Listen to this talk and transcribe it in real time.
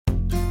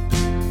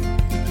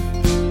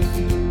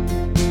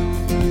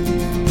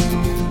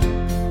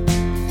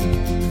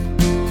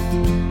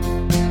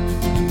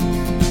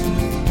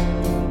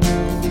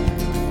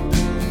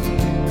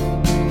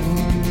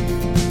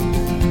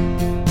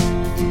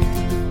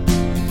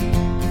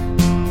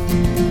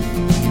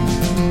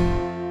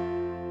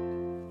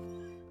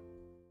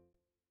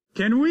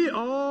Can we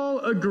all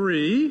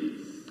agree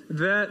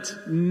that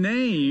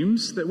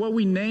names, that what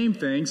we name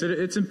things,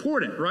 it's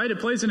important, right? It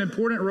plays an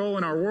important role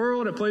in our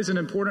world. It plays an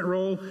important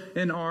role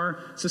in our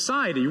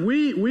society.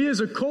 We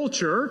as a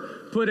culture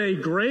put a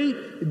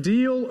great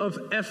deal of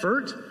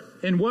effort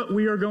in what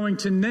we are going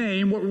to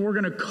name, what we're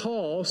going to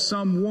call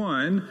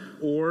someone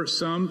or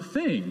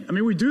something. I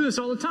mean, we do this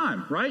all the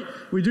time, right?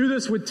 We do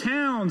this with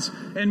towns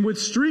and with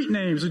street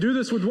names. We do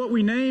this with what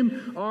we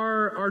name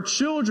our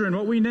children,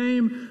 what we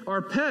name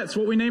our pets,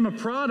 what we name a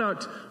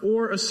product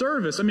or a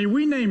service. I mean,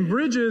 we name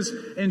bridges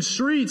and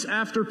streets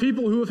after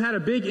people who have had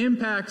a big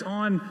impact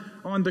on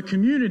the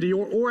community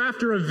or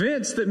after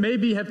events that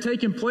maybe have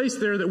taken place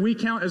there that we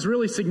count as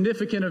really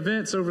significant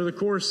events over the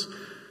course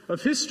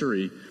of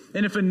history.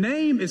 And if a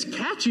name is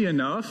catchy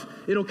enough,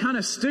 it'll kind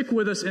of stick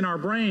with us in our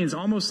brains,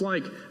 almost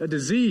like a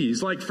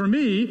disease. Like for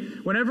me,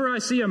 whenever I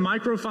see a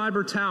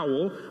microfiber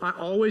towel, I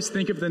always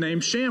think of the name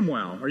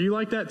ShamWow. Are you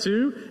like that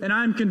too? And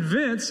I'm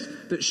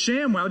convinced that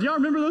ShamWow, do y'all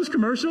remember those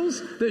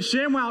commercials? That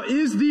ShamWow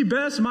is the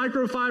best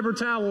microfiber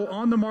towel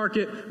on the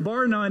market,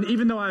 bar none,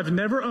 even though I've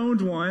never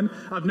owned one,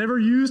 I've never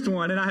used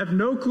one, and I have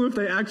no clue if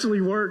they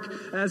actually work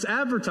as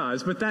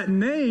advertised. But that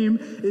name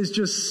is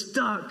just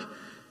stuck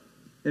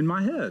in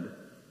my head.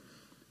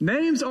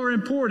 Names are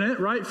important,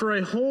 right, for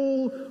a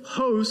whole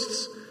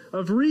host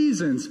of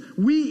reasons.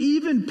 We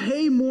even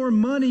pay more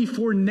money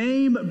for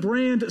name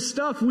brand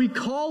stuff. We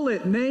call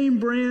it name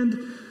brand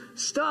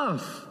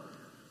stuff.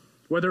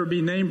 Whether it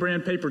be name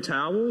brand paper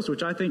towels,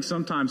 which I think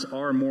sometimes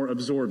are more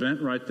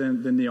absorbent, right,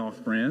 than the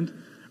off-brand.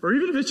 Or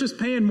even if it's just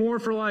paying more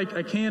for like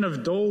a can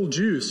of Dole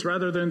juice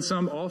rather than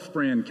some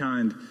off-brand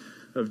kind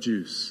of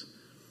juice.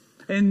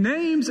 And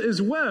names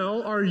as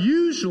well are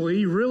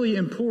usually really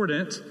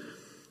important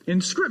in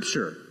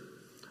Scripture.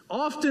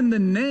 Often the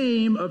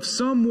name of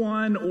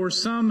someone or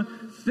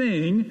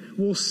something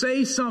will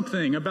say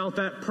something about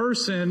that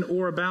person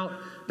or about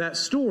that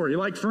story.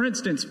 Like, for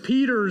instance,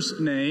 Peter's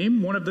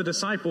name, one of the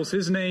disciples,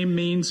 his name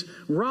means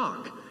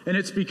rock. And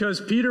it's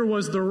because Peter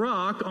was the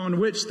rock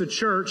on which the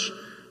church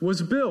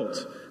was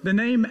built. The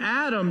name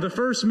Adam, the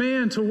first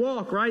man to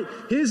walk, right?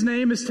 His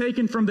name is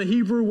taken from the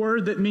Hebrew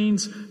word that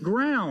means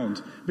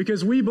ground,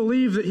 because we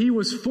believe that he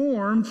was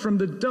formed from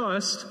the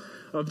dust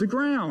of the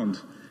ground.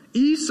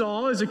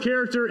 Esau is a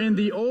character in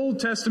the Old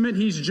Testament.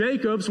 He's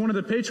Jacob's, one of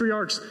the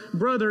patriarch's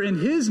brother, and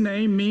his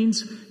name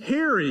means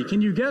hairy.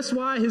 Can you guess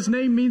why his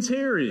name means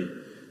hairy?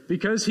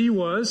 Because he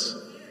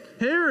was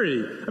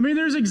hairy. I mean,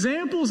 there's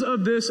examples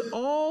of this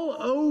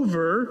all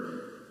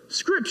over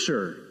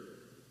Scripture.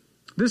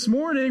 This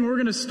morning, we're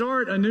going to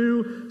start a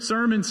new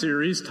sermon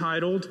series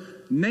titled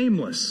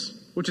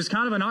Nameless, which is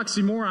kind of an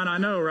oxymoron, I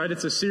know, right?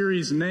 It's a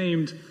series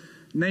named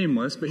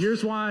Nameless, but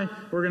here's why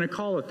we're going to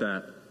call it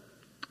that.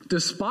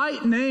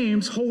 Despite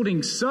names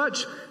holding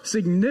such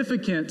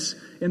significance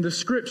in the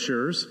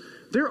Scriptures,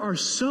 there are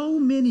so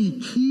many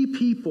key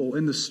people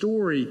in the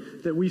story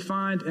that we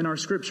find in our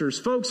Scriptures,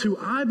 folks who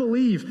I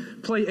believe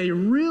play a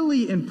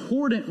really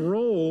important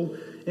role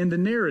in the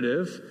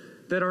narrative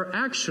that are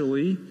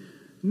actually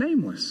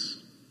nameless.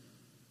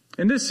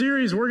 In this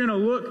series, we're going to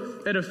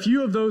look at a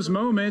few of those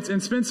moments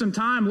and spend some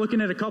time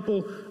looking at a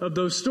couple of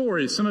those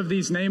stories, some of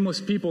these nameless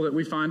people that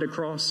we find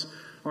across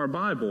our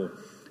Bible.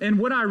 And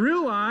what I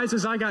realized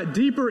as I got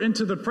deeper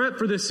into the prep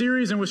for this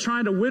series and was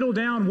trying to whittle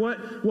down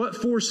what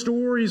 4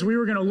 stories we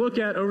were going to look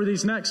at over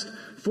these next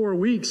 4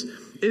 weeks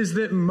is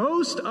that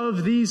most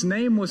of these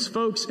nameless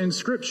folks in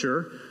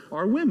Scripture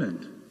are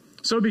women.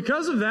 So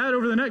because of that,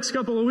 over the next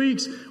couple of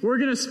weeks, we're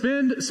going to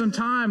spend some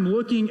time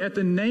looking at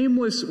the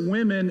nameless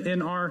women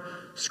in our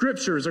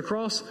Scriptures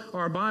across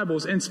our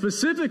Bibles, and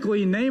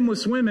specifically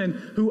nameless women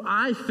who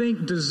I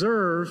think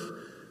deserve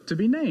to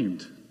be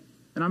named.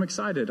 And I'm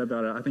excited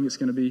about it. I think it's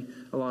going to be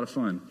a lot of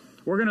fun.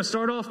 We're going to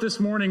start off this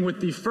morning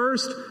with the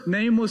first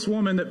nameless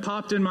woman that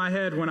popped in my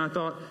head when I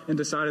thought and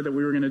decided that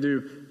we were going to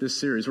do this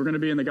series. We're going to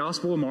be in the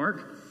Gospel of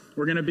Mark.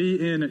 We're going to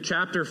be in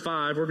chapter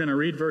 5. We're going to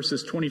read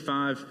verses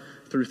 25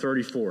 through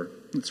 34.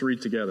 Let's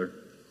read together.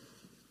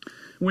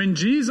 When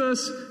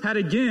Jesus had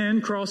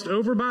again crossed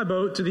over by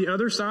boat to the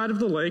other side of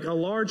the lake, a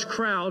large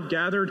crowd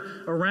gathered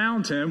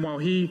around him while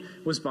he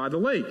was by the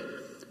lake.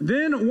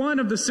 Then one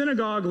of the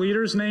synagogue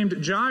leaders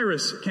named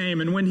Jairus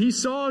came, and when he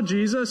saw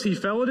Jesus, he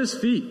fell at his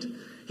feet.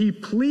 He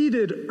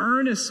pleaded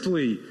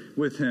earnestly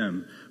with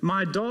him,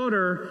 "My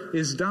daughter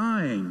is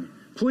dying.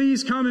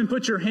 Please come and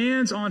put your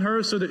hands on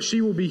her so that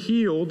she will be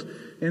healed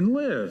and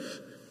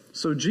live."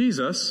 So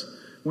Jesus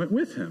went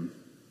with him.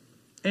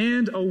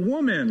 And a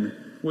woman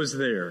was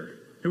there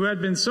who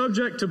had been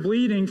subject to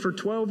bleeding for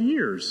 12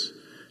 years.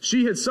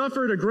 She had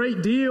suffered a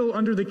great deal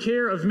under the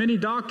care of many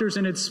doctors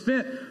and had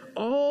spent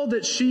all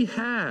that she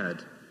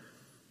had.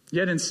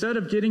 Yet instead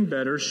of getting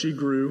better, she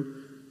grew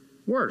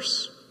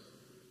worse.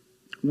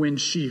 When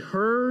she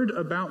heard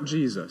about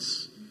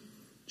Jesus,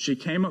 she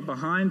came up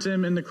behind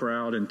him in the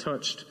crowd and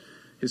touched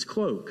his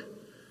cloak,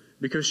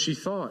 because she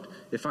thought,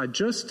 if I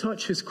just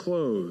touch his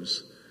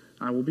clothes,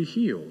 I will be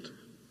healed.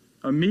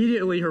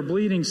 Immediately her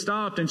bleeding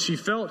stopped, and she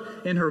felt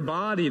in her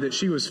body that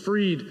she was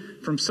freed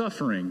from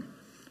suffering.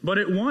 But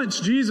at once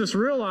Jesus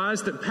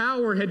realized that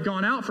power had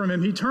gone out from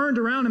him. He turned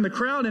around in the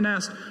crowd and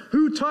asked,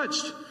 "Who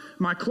touched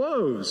my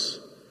clothes?"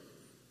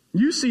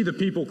 "You see the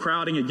people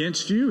crowding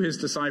against you," his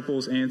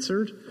disciples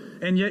answered,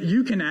 "and yet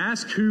you can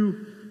ask, who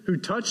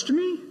touched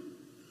me?"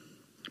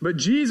 But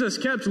Jesus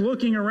kept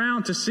looking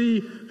around to see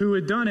who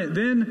had done it.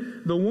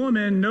 Then the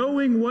woman,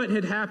 knowing what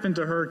had happened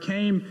to her,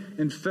 came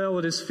and fell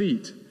at his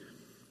feet,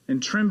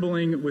 and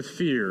trembling with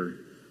fear,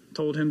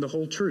 told him the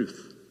whole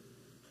truth.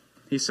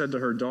 He said to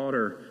her,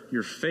 "Daughter,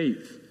 your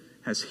faith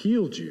has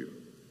healed you.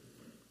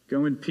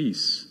 Go in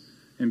peace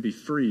and be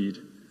freed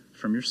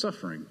from your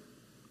suffering."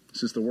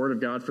 This is the word of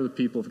God for the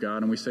people of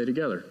God, and we say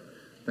together,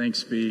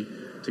 thanks be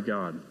to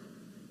God.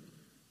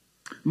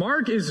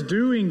 Mark is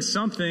doing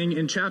something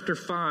in chapter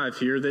 5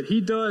 here that he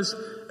does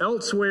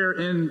elsewhere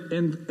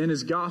in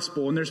his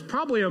gospel, and there's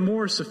probably a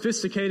more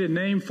sophisticated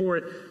name for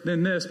it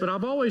than this, but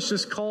I've always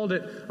just called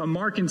it a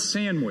Markan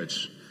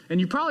sandwich. And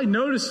you probably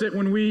noticed it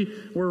when we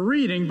were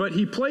reading, but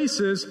he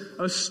places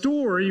a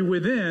story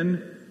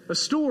within a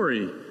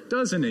story,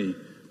 doesn't he?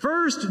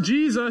 First,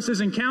 Jesus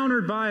is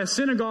encountered by a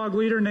synagogue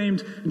leader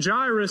named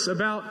Jairus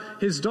about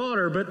his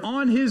daughter, but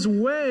on his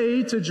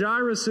way to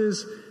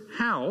Jairus'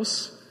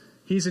 house,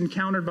 he's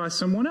encountered by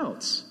someone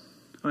else,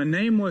 a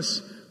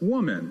nameless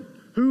woman,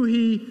 who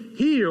he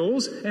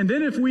heals. And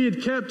then if we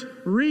had kept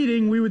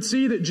reading, we would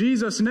see that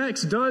Jesus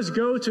next does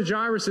go to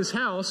Jairus'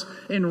 house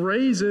and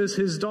raises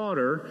his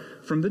daughter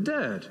from the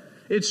dead.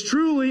 It's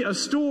truly a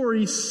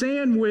story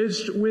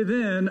sandwiched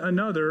within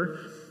another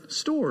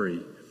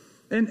story.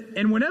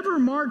 And whenever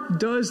Mark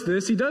does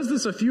this, he does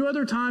this a few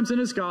other times in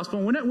his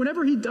gospel.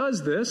 Whenever he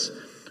does this,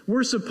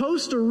 we're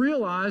supposed to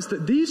realize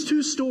that these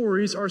two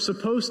stories are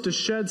supposed to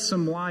shed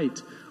some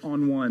light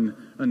on one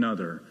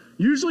another.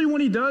 Usually when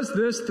he does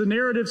this, the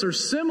narratives are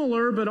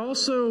similar, but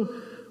also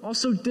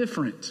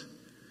different.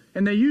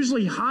 And they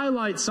usually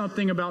highlight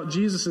something about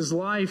Jesus'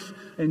 life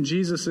and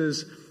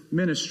Jesus'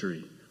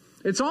 ministry.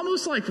 It's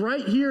almost like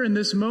right here in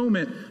this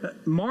moment,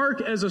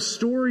 Mark as a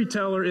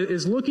storyteller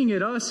is looking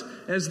at us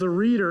as the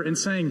reader and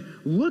saying,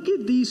 look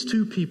at these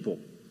two people.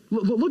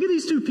 Look at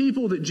these two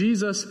people that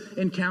Jesus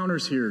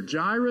encounters here,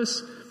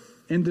 Jairus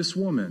and this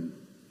woman.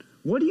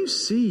 What do you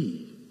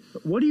see?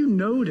 What do you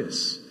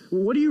notice?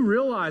 What do you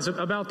realize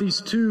about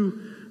these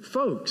two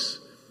folks?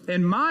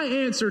 And my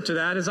answer to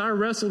that, as I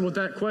wrestled with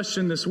that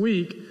question this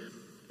week,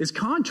 is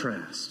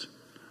contrast.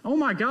 Oh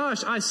my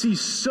gosh, I see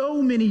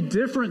so many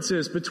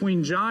differences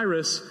between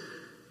Jairus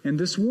and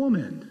this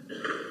woman.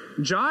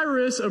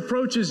 Jairus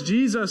approaches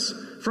Jesus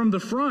from the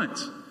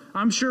front.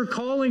 I'm sure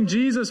calling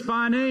Jesus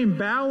by name,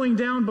 bowing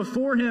down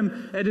before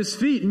him at his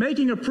feet,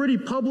 making a pretty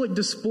public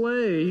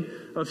display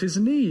of his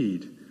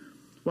need.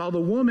 While the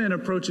woman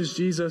approaches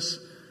Jesus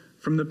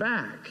from the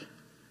back.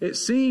 It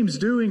seems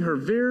doing her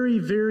very,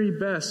 very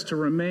best to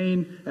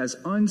remain as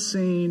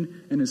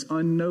unseen and as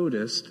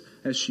unnoticed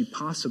as she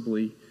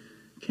possibly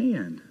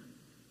can.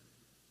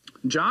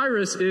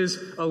 Jairus is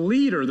a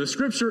leader. The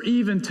scripture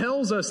even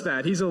tells us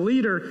that. He's a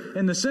leader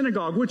in the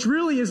synagogue, which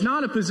really is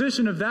not a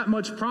position of that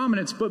much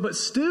prominence, but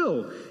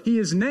still, he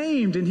is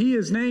named, and he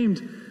is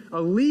named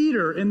a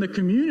leader in the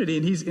community,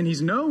 and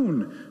he's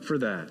known for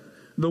that.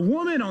 The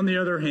woman, on the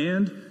other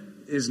hand,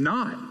 is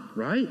not,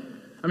 right?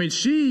 I mean,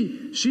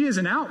 she is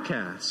an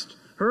outcast.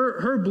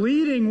 Her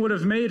bleeding would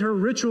have made her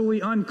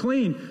ritually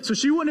unclean, so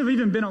she wouldn't have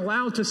even been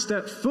allowed to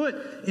step foot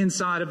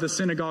inside of the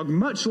synagogue,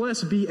 much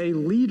less be a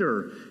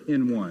leader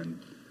in one.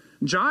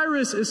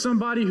 Jairus is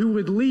somebody who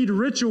would lead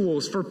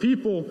rituals for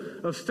people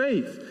of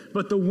faith,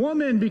 but the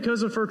woman,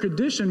 because of her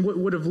condition,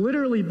 would have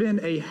literally been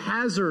a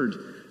hazard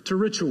to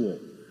ritual.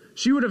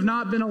 She would have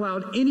not been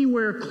allowed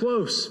anywhere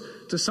close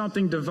to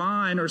something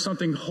divine or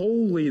something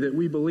holy that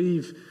we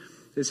believe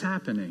is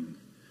happening.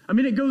 I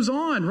mean, it goes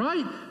on,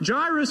 right?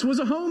 Jairus was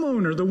a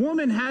homeowner. The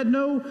woman had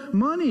no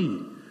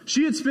money.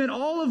 She had spent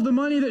all of the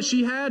money that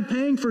she had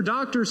paying for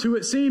doctors who,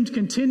 it seemed,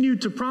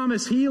 continued to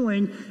promise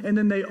healing, and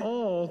then they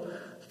all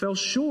fell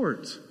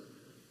short.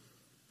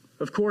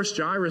 Of course,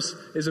 Jairus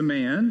is a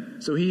man,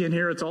 so he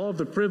inherits all of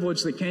the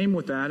privilege that came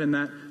with that in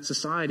that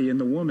society, and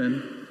the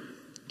woman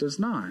does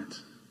not.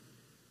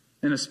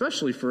 And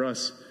especially for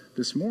us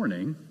this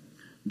morning,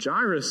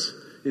 Jairus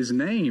is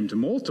named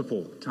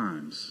multiple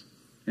times,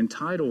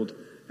 entitled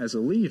as a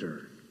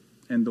leader,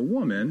 and the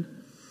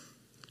woman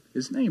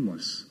is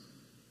nameless.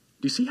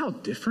 Do you see how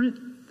different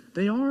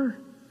they are?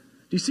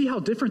 Do you see how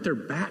different their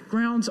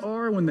backgrounds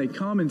are when they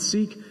come and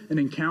seek an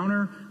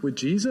encounter with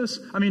Jesus?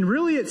 I mean,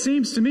 really, it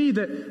seems to me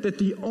that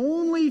the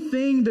only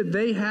thing that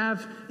they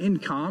have in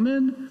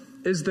common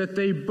is that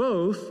they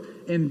both,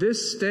 in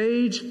this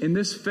stage, in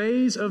this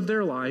phase of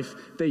their life,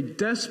 they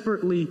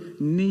desperately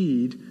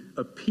need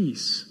a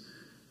piece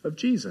of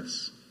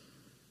Jesus.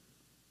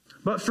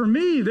 But for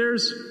me,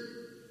 there's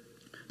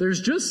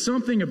just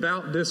something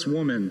about this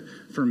woman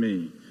for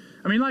me.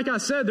 I mean, like I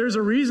said, there's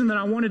a reason that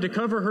I wanted to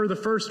cover her the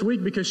first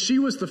week, because she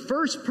was the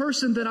first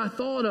person that I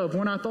thought of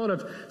when I thought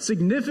of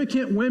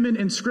significant women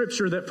in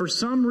Scripture that for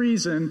some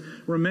reason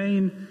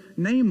remain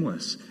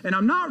Nameless. And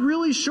I'm not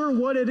really sure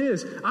what it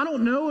is. I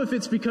don't know if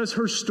it's because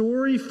her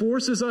story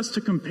forces us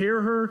to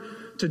compare her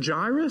to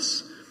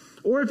Jairus,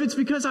 or if it's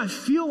because I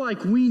feel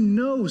like we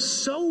know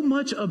so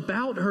much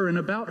about her and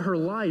about her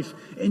life,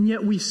 and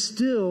yet we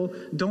still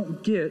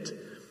don't get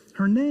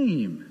her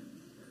name.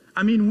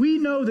 I mean, we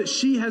know that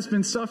she has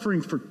been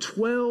suffering for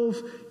 12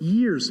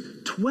 years.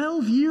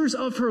 12 years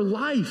of her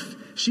life,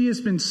 she has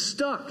been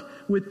stuck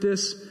with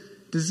this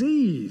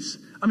disease.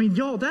 I mean,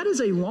 y'all, that is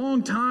a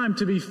long time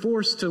to be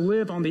forced to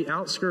live on the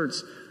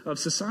outskirts of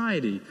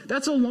society.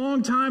 That's a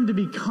long time to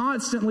be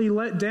constantly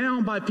let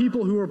down by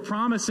people who are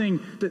promising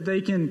that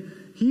they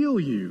can heal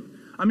you.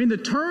 I mean, the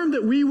term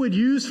that we would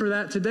use for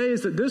that today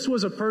is that this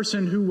was a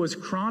person who was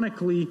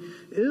chronically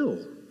ill.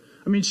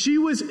 I mean, she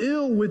was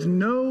ill with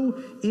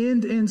no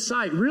end in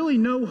sight, really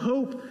no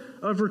hope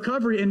of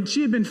recovery. And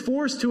she had been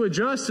forced to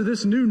adjust to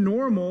this new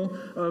normal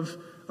of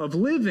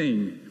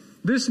living,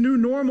 this new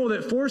normal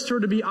that forced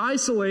her to be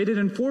isolated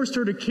and forced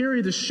her to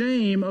carry the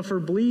shame of her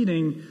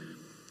bleeding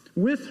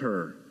with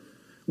her.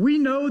 We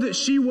know that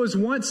she was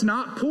once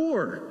not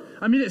poor.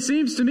 I mean, it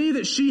seems to me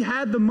that she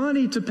had the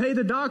money to pay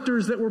the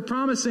doctors that were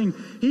promising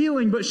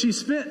healing, but she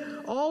spent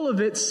all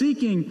of it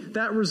seeking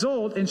that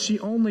result, and she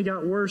only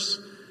got worse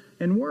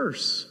and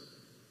worse.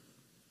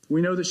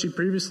 We know that she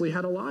previously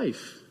had a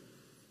life.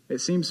 It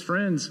seems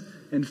friends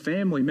and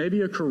family,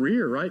 maybe a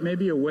career, right?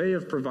 Maybe a way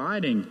of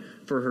providing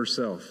for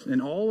herself.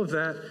 And all of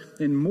that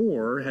and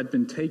more had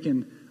been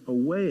taken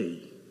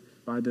away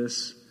by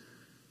this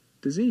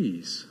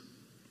disease.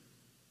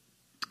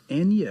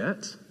 And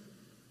yet,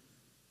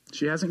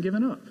 she hasn't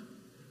given up,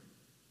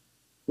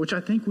 which I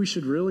think we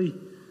should really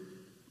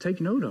take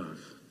note of.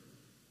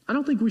 I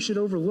don't think we should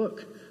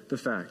overlook the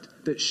fact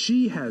that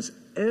she has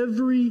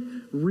every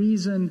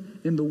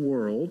reason in the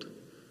world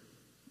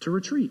to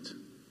retreat,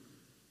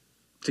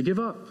 to give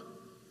up,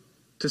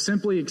 to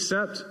simply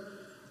accept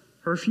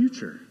her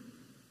future.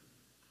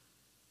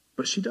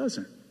 But she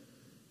doesn't.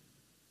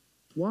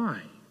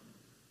 Why?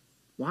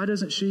 Why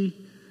doesn't she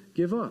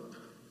give up?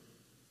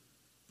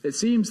 It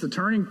seems the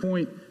turning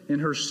point in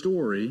her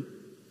story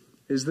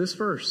is this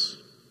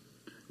verse,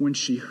 when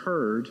she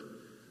heard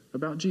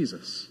about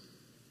Jesus.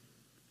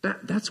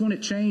 That's when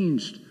it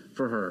changed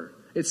for her.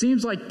 It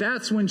seems like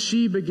that's when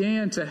she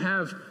began to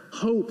have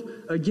hope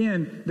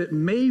again that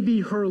maybe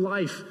her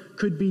life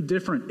could be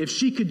different. If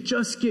she could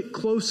just get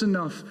close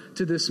enough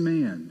to this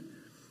man,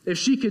 if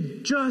she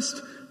could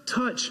just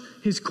touch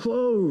his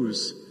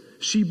clothes,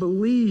 she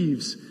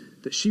believes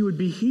that she would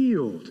be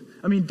healed.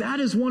 I mean, that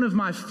is one of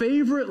my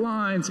favorite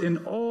lines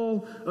in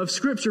all of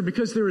Scripture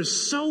because there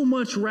is so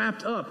much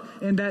wrapped up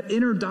in that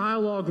inner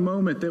dialogue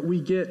moment that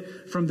we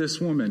get from this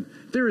woman.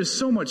 There is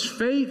so much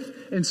faith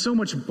and so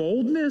much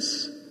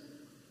boldness,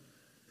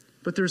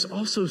 but there's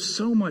also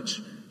so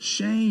much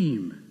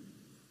shame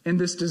and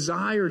this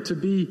desire to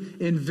be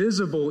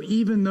invisible,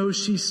 even though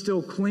she's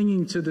still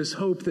clinging to this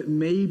hope that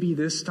maybe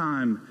this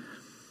time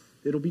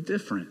it'll be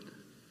different.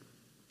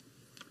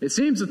 It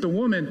seems that the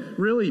woman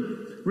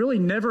really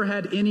never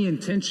had any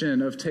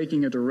intention of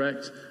taking a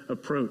direct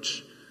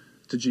approach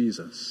to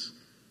Jesus.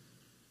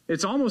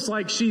 It's almost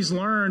like she's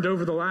learned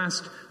over the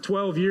last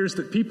 12 years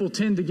that people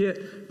tend to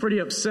get pretty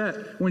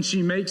upset when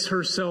she makes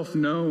herself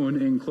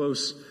known in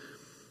close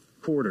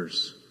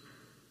quarters.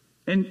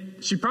 And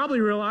she probably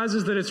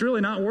realizes that it's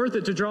really not worth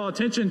it to draw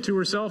attention to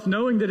herself,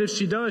 knowing that if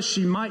she does,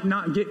 she might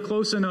not get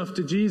close enough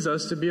to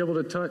Jesus to be able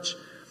to touch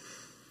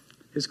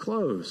his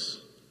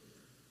clothes.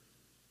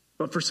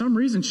 But for some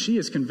reason, she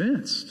is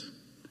convinced.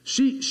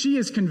 She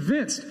is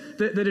convinced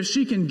that if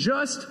she can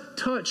just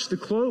touch the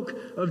cloak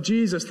of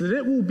Jesus, that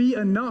it will be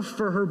enough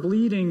for her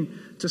bleeding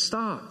to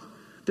stop.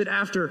 That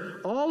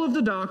after all of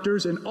the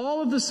doctors and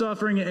all of the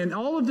suffering and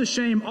all of the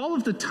shame, all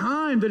of the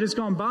time that has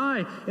gone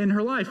by in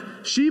her life,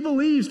 she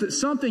believes that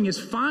something is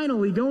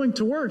finally going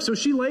to work. So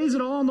she lays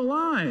it all on the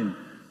line.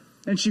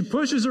 And she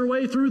pushes her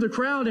way through the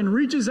crowd and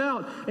reaches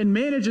out and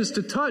manages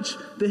to touch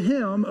the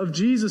hem of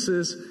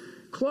Jesus's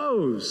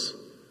clothes.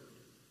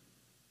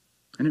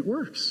 And it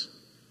works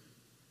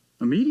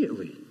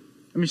immediately.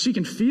 I mean, she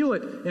can feel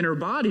it in her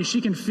body.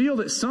 She can feel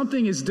that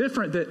something is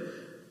different,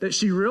 that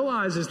she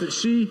realizes that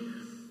she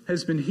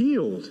has been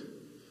healed.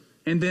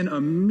 And then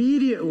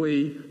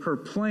immediately her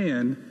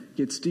plan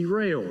gets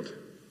derailed,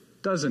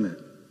 doesn't it?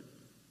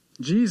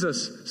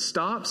 Jesus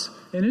stops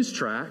in his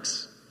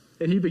tracks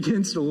and he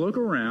begins to look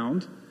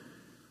around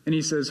and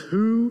he says,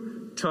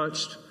 "Who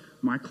touched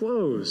my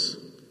clothes?"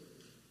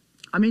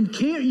 I mean,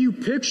 can't you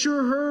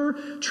picture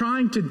her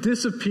trying to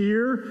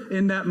disappear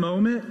in that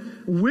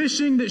moment,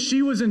 wishing that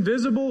she was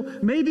invisible,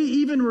 maybe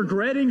even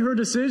regretting her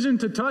decision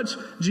to touch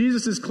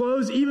Jesus'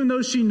 clothes, even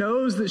though she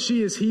knows that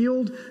she is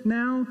healed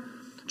now,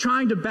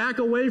 trying to back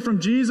away from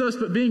Jesus,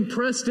 but being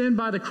pressed in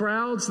by the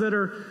crowds that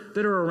are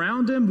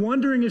around him,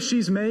 wondering if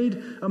she's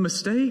made a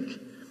mistake,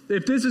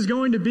 if this is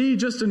going to be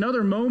just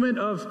another moment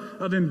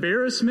of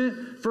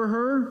embarrassment for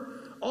her.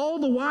 All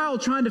the while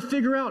trying to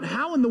figure out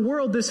how in the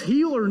world this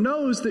healer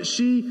knows that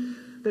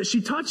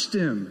she touched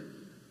him.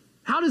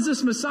 How does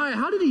this Messiah,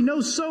 how did he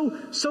know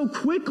so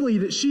quickly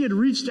that she had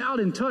reached out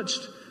and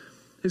touched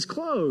his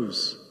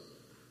clothes?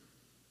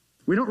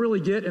 We don't really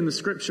get in the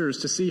scriptures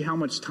to see how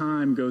much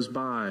time goes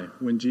by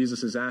when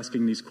Jesus is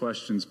asking these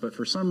questions, but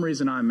for some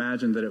reason I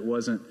imagine that it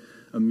wasn't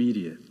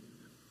immediate.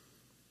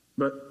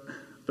 But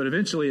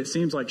eventually it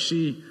seems like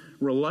she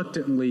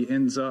reluctantly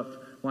ends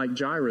up like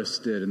Jairus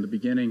did in the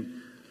beginning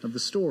of the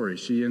story.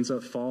 She ends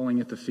up falling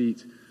at the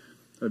feet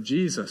of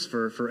Jesus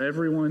for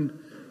everyone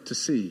to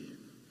see.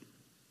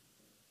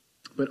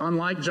 But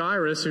unlike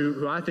Jairus,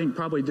 who I think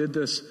probably did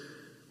this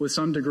with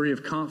some degree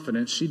of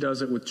confidence, she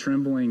does it with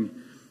trembling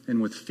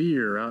and with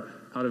fear out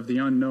of the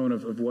unknown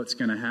of what's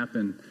going to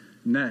happen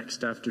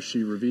next after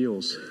she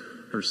reveals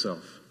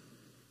herself.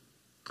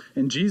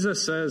 And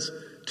Jesus says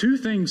two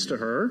things to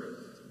her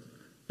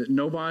that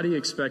nobody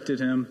expected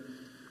him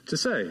to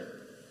say.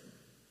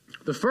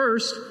 The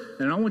first,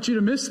 and I don't want you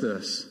to miss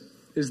this,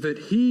 is that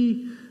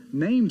he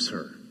names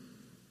her.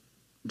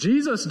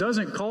 Jesus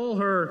doesn't call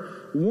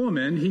her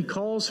woman, he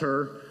calls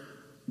her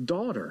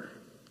daughter.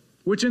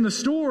 Which in the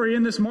story,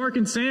 in this Mark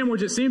and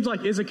sandwich, it seems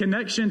like is a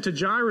connection to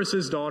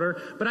Jairus'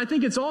 daughter, but I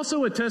think it's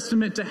also a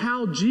testament to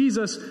how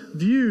Jesus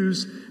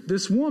views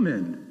this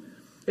woman.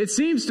 It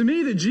seems to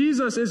me that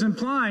Jesus is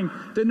implying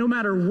that no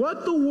matter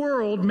what the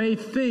world may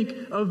think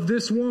of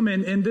this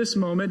woman in this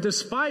moment,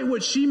 despite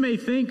what she may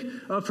think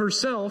of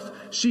herself,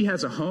 she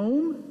has a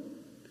home,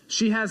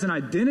 she has an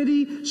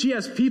identity, she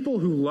has people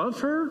who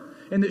love her,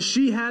 and that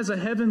she has a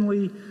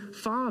heavenly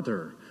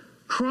Father.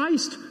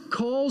 Christ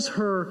calls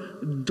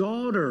her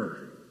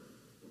daughter,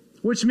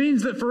 which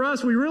means that for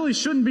us, we really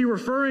shouldn't be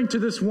referring to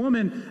this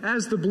woman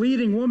as the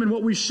bleeding woman.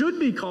 What we should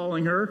be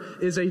calling her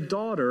is a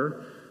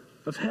daughter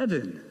of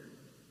heaven.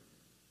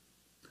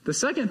 The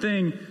second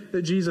thing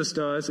that Jesus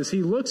does is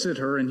he looks at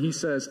her and he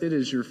says, "It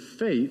is your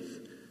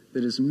faith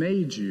that has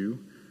made you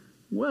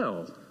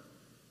well,"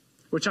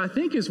 which I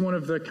think is one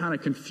of the kind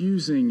of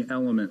confusing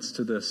elements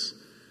to this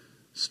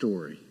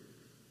story.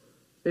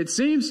 It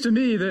seems to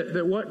me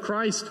that what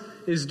Christ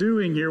is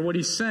doing here, what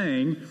he's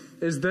saying,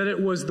 is that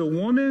it was the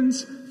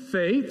woman's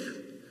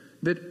faith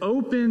that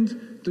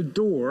opened the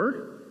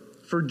door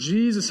for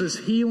Jesus'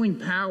 healing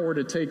power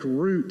to take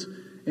root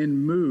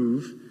and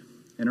move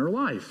in her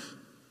life.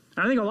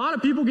 And I think a lot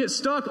of people get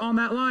stuck on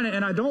that line,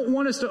 and I don't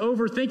want us to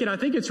overthink it. I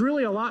think it's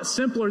really a lot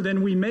simpler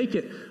than we make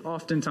it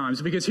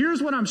oftentimes. Because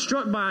here's what I'm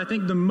struck by, I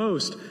think, the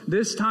most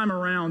this time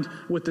around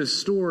with this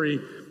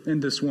story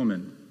and this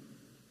woman.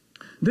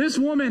 This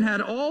woman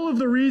had all of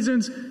the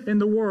reasons in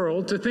the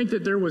world to think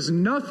that there was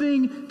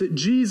nothing that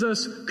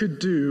Jesus could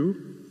do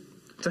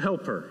to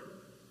help her.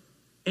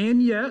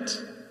 And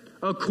yet,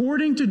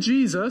 according to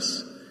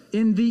Jesus,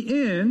 in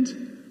the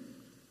end,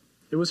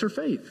 it was her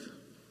faith.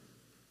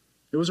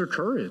 It was her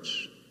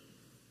courage.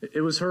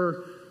 It was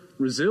her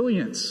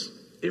resilience.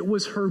 It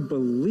was her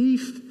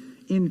belief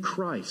in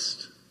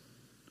Christ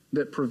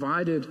that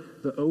provided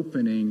the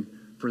opening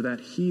for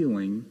that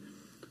healing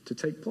to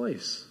take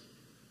place.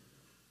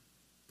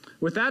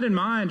 With that in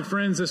mind,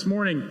 friends, this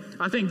morning,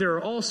 I think there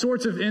are all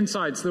sorts of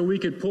insights that we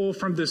could pull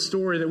from this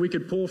story, that we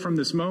could pull from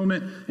this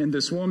moment and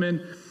this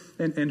woman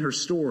and her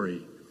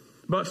story.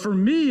 But for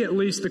me, at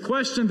least, the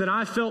question that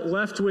I felt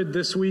left with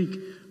this week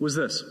was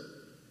this: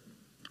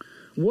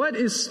 what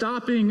is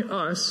stopping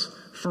us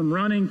from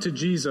running to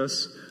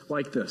Jesus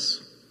like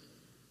this?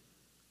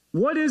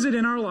 What is it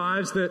in our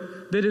lives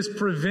that is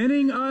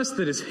preventing us,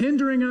 that is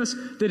hindering us,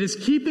 that is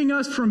keeping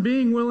us from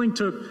being willing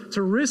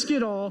to risk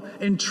it all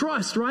and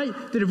trust, right?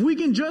 That if we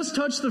can just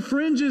touch the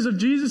fringes of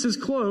Jesus'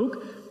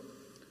 cloak,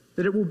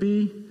 that it will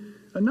be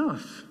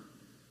enough.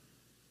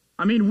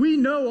 I mean, we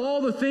know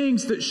all the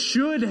things that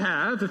should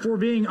have, if we're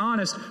being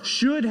honest,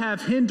 should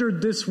have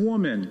hindered this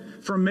woman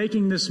from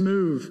making this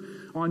move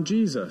on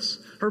Jesus.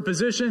 Her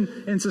position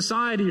in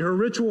society, her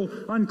ritual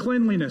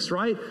uncleanliness,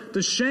 right?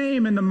 The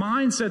shame and the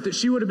mindset that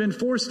she would have been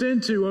forced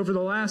into over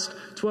the last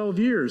 12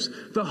 years.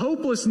 The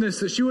hopelessness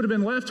that she would have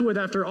been left with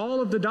after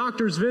all of the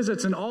doctor's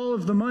visits and all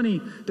of the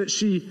money that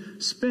she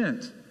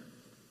spent.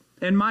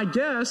 And my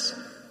guess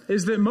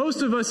is that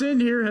most of us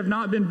in here have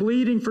not been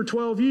bleeding for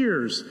 12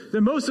 years.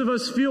 That most of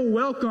us feel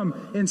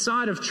welcome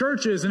inside of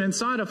churches and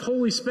inside of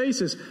holy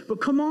spaces. But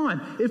come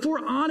on, if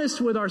we're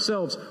honest with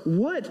ourselves,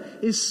 what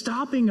is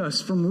stopping us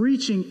from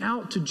reaching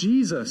out to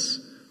Jesus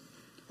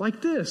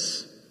like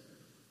this?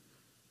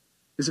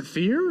 Is it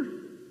fear?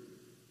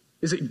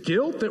 Is it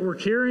guilt that we're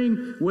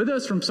carrying with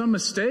us from some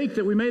mistake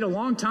that we made a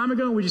long time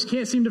ago and we just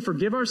can't seem to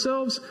forgive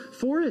ourselves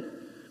for it?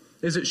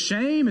 Is it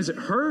shame? Is it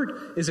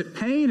hurt? Is it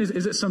pain?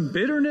 Is it some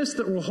bitterness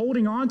that we're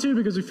holding on to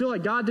because we feel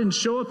like God didn't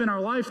show up in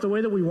our life the way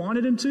that we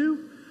wanted him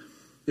to?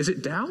 Is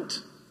it doubt?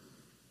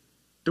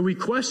 Do we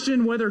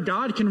question whether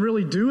God can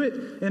really do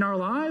it in our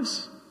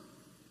lives?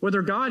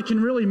 Whether God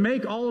can really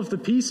make all of the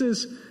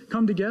pieces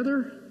come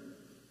together?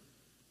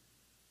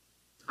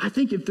 I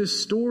think if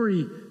this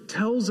story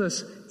tells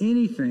us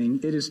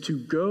anything, it is to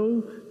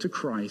go to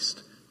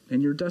Christ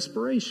in your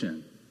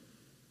desperation.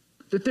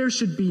 That there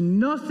should be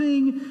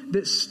nothing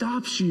that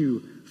stops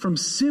you from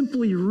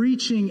simply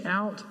reaching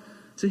out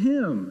to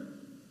him.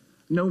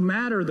 No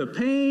matter the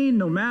pain,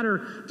 no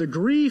matter the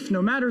grief,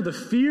 no matter the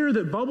fear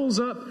that bubbles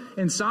up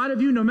inside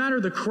of you, no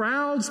matter the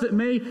crowds that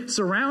may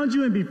surround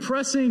you and be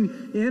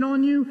pressing in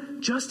on you,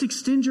 just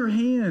extend your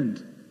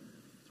hand.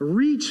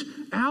 Reach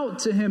out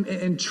to him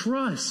and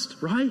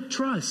trust, right?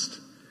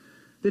 Trust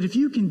that if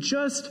you can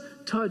just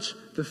touch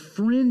the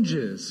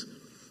fringes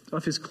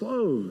of his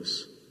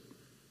clothes,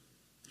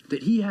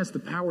 that he has the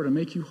power to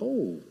make you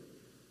whole,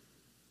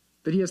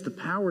 that he has the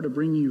power to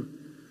bring you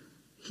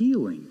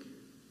healing.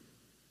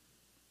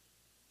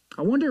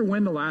 I wonder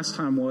when the last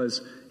time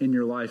was in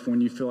your life when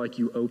you feel like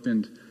you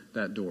opened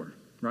that door,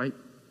 right?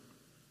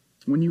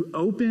 When you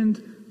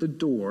opened the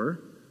door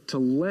to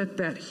let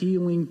that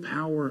healing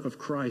power of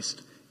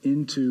Christ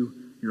into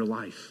your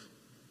life,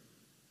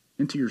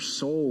 into your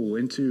soul,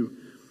 into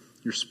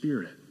your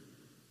spirit.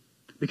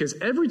 Because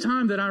every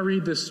time that I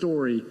read this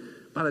story,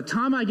 by the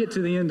time I get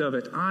to the end of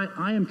it,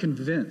 I am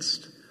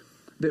convinced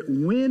that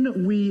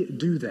when we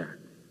do that,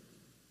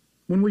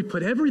 when we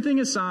put everything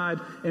aside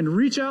and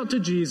reach out to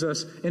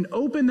Jesus and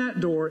open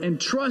that door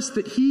and trust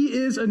that he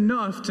is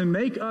enough to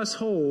make us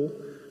whole,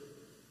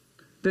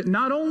 that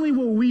not only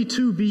will we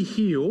too be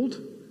healed,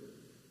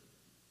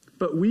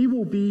 but we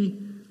will be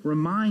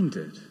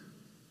reminded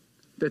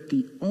that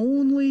the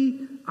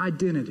only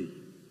identity,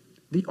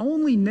 the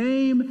only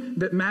name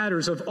that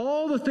matters of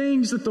all the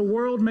things that the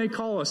world may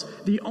call us,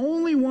 the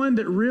only one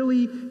that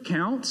really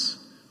counts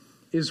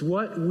is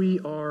what we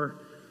are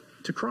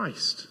to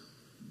Christ,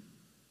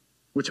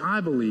 which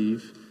I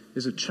believe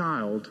is a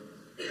child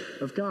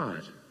of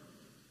God.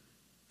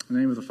 In the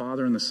name of the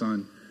Father, and the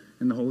Son,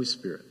 and the Holy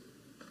Spirit.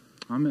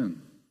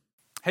 Amen.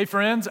 Hey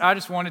friends, I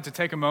just wanted to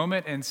take a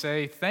moment and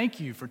say thank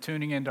you for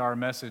tuning into our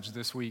message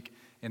this week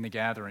in the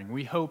gathering.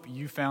 We hope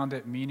you found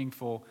it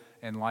meaningful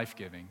and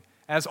life-giving.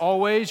 As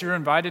always, you're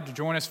invited to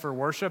join us for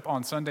worship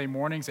on Sunday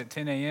mornings at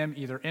 10 a.m.,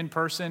 either in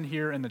person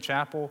here in the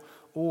chapel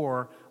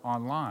or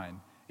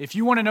online. If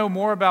you want to know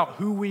more about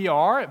who we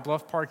are at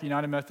Bluff Park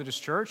United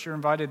Methodist Church, you're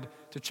invited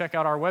to check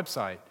out our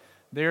website.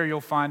 There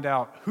you'll find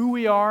out who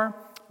we are,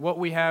 what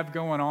we have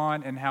going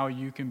on, and how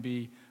you can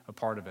be a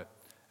part of it.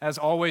 As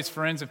always,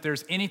 friends, if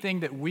there's anything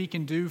that we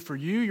can do for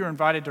you, you're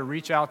invited to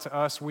reach out to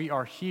us. We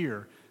are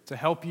here to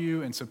help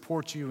you and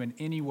support you in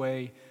any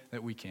way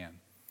that we can.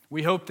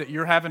 We hope that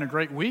you're having a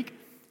great week,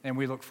 and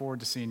we look forward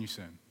to seeing you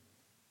soon.